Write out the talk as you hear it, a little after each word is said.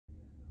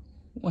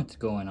What's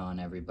going on,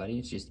 everybody?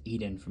 It's just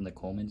Eden from the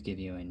Colemans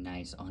giving you a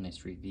nice,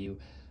 honest review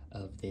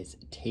of this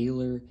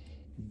Taylor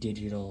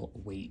digital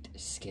weight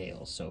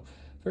scale. So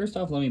first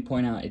off, let me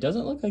point out, it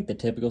doesn't look like the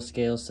typical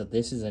scale. So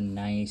this is a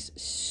nice,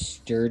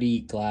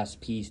 sturdy glass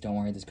piece. Don't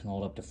worry, this can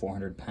hold up to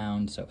 400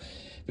 pounds. So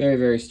very,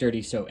 very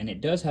sturdy. So, and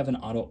it does have an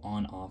auto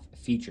on-off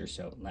feature.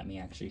 So let me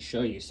actually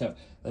show you. So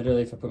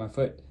literally, if I just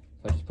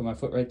put my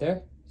foot right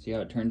there, see how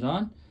it turns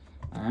on?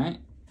 All right,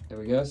 there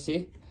we go,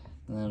 see?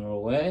 And then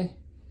it'll weigh.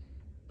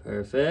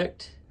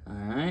 Perfect. All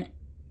right.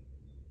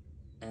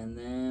 And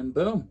then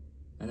boom.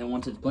 And then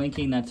once it's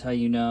blinking, that's how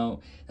you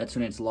know, that's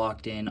when it's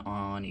locked in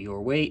on your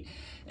weight.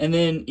 And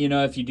then, you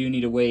know, if you do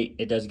need a weight,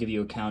 it does give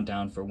you a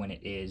countdown for when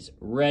it is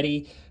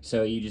ready.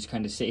 So you just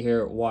kind of sit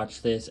here,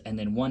 watch this, and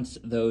then once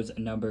those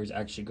numbers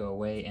actually go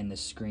away and the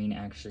screen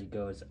actually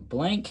goes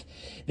blank,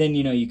 then,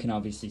 you know, you can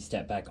obviously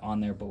step back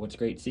on there. But what's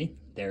great, see,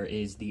 there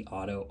is the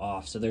auto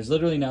off. So there's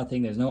literally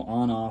nothing. There's no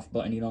on off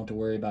button. You don't have to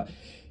worry about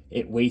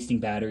it wasting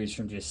batteries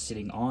from just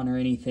sitting on or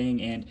anything.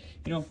 And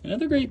you know,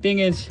 another great thing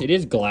is it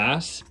is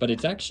glass, but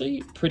it's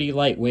actually pretty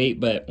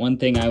lightweight. But one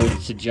thing I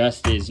would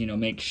suggest is, you know,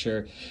 make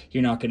sure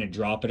you're not going to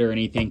drop it or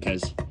anything,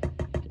 because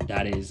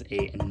that is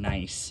a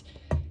nice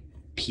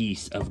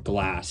piece of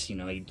glass. You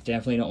know, you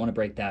definitely don't want to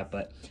break that.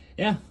 But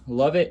yeah,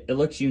 love it. It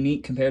looks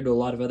unique compared to a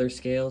lot of other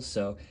scales.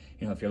 So,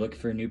 you know, if you're looking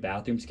for a new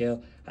bathroom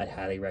scale, I'd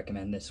highly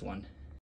recommend this one.